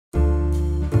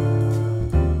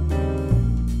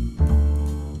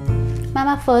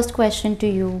Now my first question to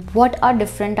you, what are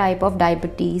different type of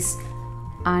diabetes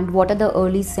and what are the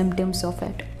early symptoms of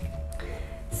it?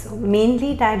 So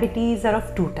mainly diabetes are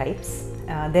of two types.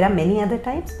 There are many other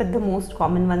types, but the most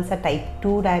common ones are type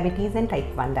 2 diabetes and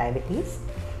type 1 diabetes.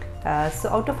 So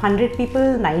out of 100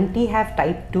 people, 90 have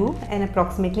type 2 and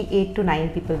approximately 8 to 9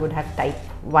 people would have type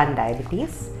 1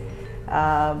 diabetes.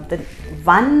 The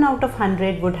 1 out of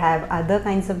 100 would have other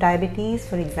kinds of diabetes.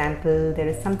 For example, there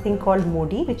is something called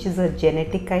MODY, which is a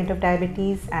genetic kind of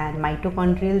diabetes, and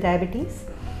mitochondrial diabetes.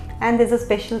 And there's a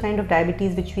special kind of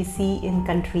diabetes which we see in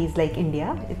countries like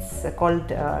India. It's called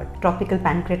tropical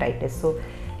pancreatitis. So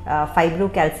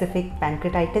fibrocalcific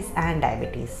pancreatitis and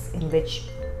diabetes, in which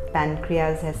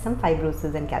pancreas has some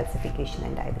fibrosis and calcification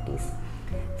and diabetes.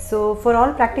 So for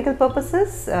all practical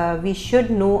purposes, we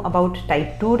should know about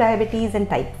type 2 diabetes and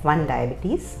type 1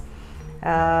 diabetes.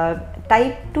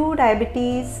 Type 2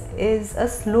 diabetes is a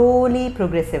slowly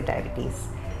progressive diabetes.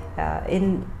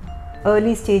 In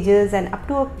early stages and up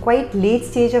to a quite late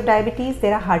stage of diabetes,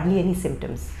 there are hardly any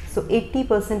symptoms. So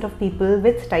 80% of people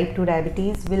with type 2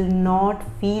 diabetes will not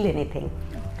feel anything.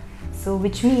 So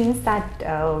which means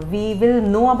that we will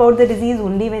know about the disease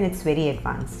only when it's very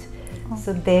advanced.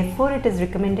 So therefore it is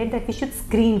recommended that we should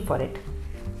screen for it,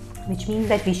 which means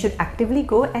that we should actively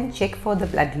go and check for the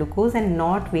blood glucose and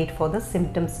not wait for the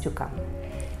symptoms to come.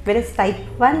 Whereas type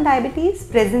 1 diabetes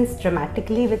presents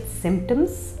dramatically with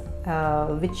symptoms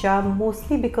which are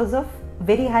mostly because of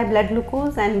very high blood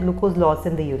glucose and glucose loss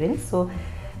in the urine. So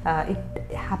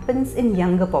it happens in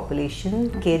younger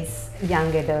population, kids,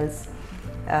 young adults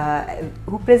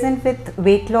who present with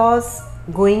weight loss,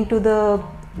 going to the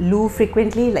loo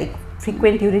frequently, like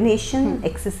frequent urination,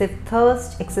 excessive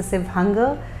thirst, excessive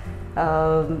hunger,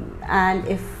 and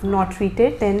if not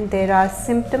treated, then there are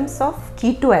symptoms of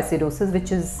ketoacidosis,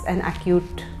 which is an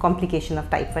acute complication of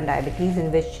type 1 diabetes,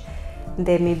 in which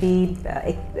there may be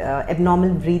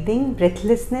abnormal breathing,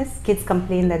 breathlessness, kids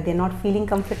complain that they're not feeling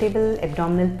comfortable,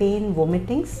 abdominal pain,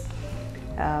 vomitings.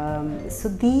 So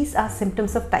these are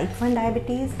symptoms of type 1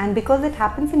 diabetes, and because it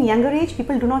happens in younger age,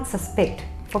 people do not suspect.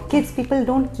 For kids, people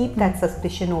don't keep that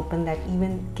suspicion open that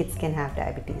even kids can have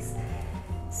diabetes.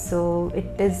 So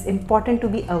it is important to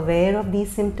be aware of these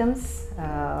symptoms.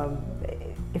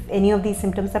 If any of these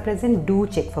symptoms are present, do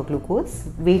check for glucose.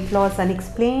 Weight loss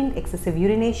unexplained, excessive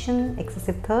urination,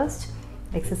 excessive thirst,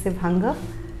 excessive hunger.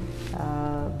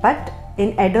 But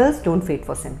in adults, don't wait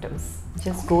for symptoms.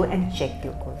 Just go and check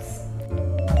glucose.